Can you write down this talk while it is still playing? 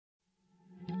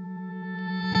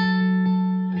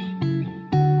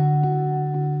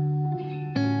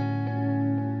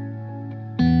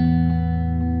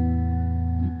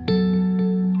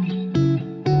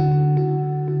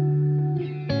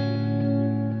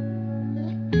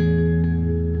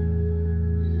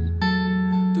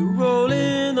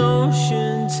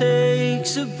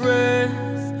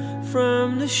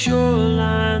the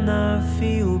shoreline, I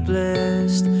feel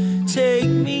blessed. Take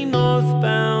me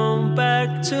northbound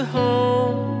back to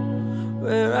home,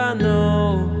 where I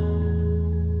know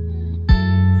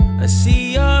I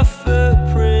see your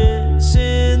footprints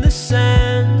in the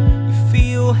sand. You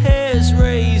feel hairs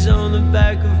raise on the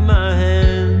back of my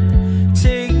hand.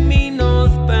 Take me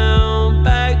northbound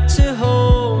back to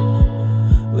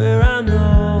home, where I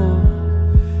know.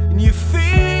 And you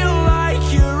feel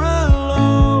like you're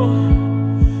alone,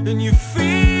 and you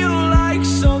feel like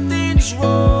something's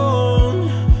wrong.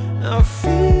 I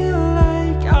feel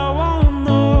like I won't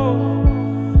know,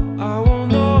 I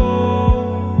won't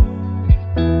know.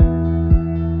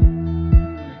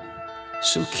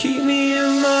 So keep me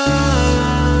in mind,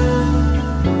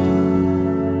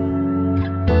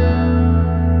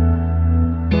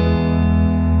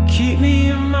 keep me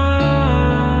in mind.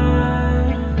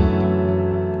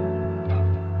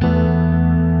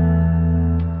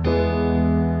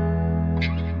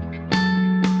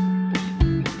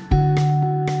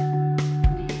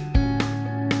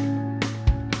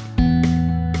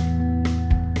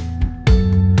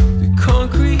 The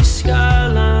concrete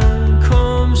skyline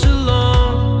comes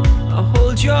along. I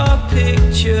hold your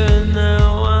picture,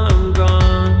 now I'm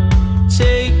gone.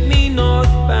 Take me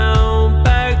northbound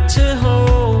back to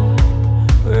home,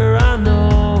 where I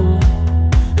know.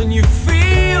 And you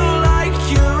feel like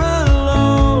you're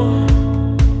alone,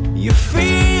 you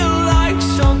feel like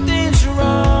something's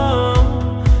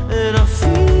wrong. And I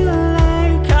feel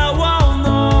like I won't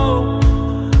know,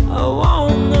 I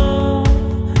won't know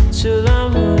till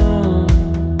I'm home.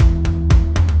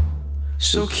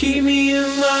 So keep me in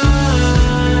mind,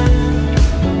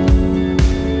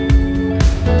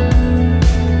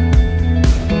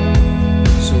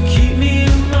 so keep me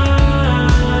in mind.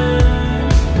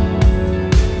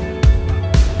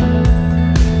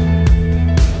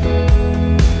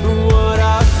 What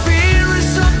I fear is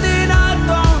something I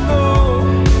don't know.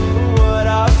 What I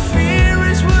fear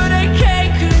is what I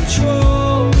can't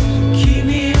control. Keep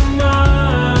me in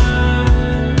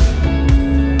mind,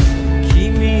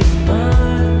 keep me in mind.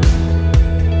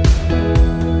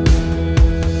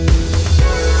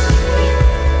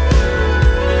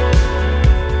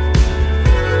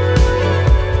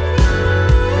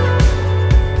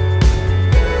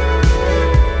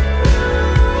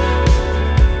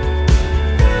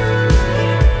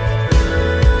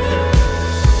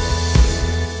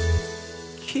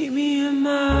 Keep me in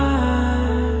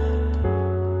mind,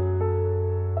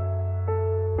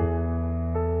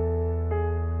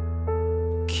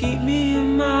 keep me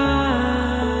in mind.